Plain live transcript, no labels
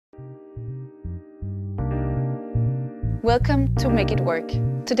Welcome to Make It Work.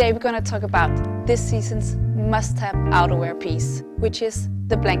 Today we're going to talk about this season's must-have outerwear piece, which is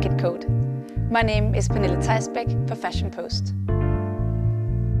the blanket coat. My name is Pernille Theisbæk for Fashion Post.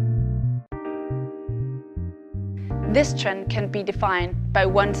 This trend can be defined by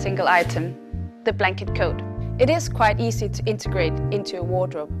one single item, the blanket coat. It is quite easy to integrate into a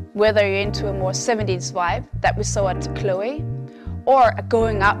wardrobe, whether you're into a more 70s vibe that we saw at Chloe, or a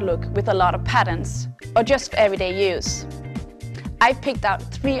going out look with a lot of patterns, or just for everyday use. I picked out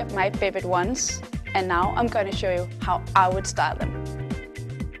 3 of my favorite ones, and now I'm going to show you how I would style them.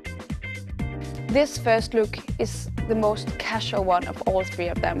 This first look is the most casual one of all 3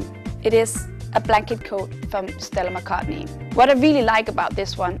 of them. It is a blanket coat from Stella McCartney. What I really like about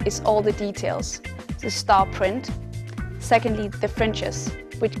this one is all the details. The star print, secondly the fringes,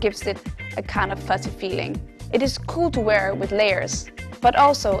 which gives it a kind of fuzzy feeling. It is cool to wear with layers, but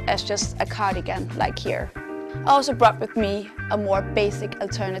also as just a cardigan like here. I also brought with me a more basic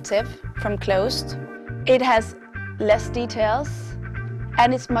alternative from Closed. It has less details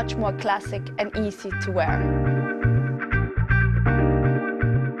and it's much more classic and easy to wear.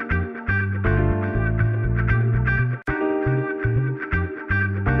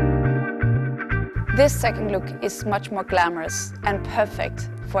 This second look is much more glamorous and perfect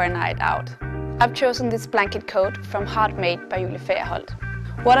for a night out. I've chosen this blanket coat from Heartmade by Julie Fagerholt.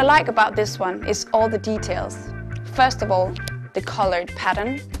 What I like about this one is all the details. First of all, the colored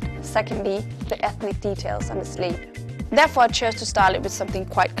pattern. Secondly, the ethnic details on the sleeve. Therefore, I chose to style it with something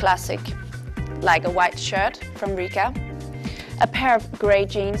quite classic, like a white shirt from Rika, a pair of grey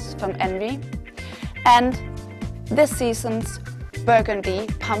jeans from Envy, and this season's burgundy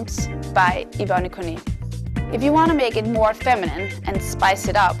pumps by Yvonne Coney. If you want to make it more feminine and spice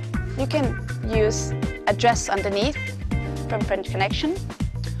it up, you can use a dress underneath from French Connection,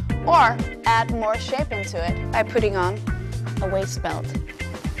 or add more shape into it by putting on a waist belt.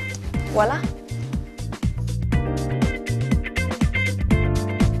 Voila!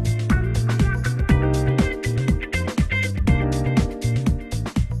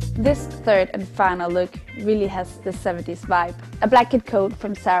 This third and final look really has the 70s vibe. A blanket coat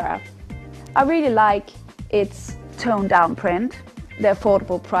from Zara. I really like its toned down print, the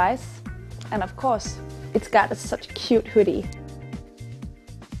affordable price, and of course, it's got such a cute hoodie.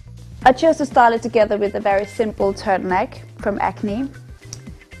 I chose to style it together with a very simple turtleneck from Acne,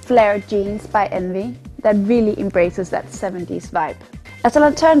 flared jeans by Envy that really embraces that 70s vibe. As an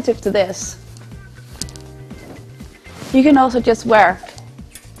alternative to this, you can also just wear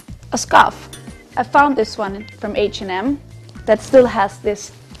a scarf. I found this one from H&M that still has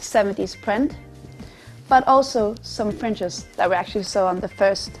this 70s print, but also some fringes that we actually saw on the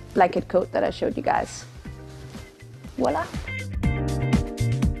first blanket coat that I showed you guys. Voila!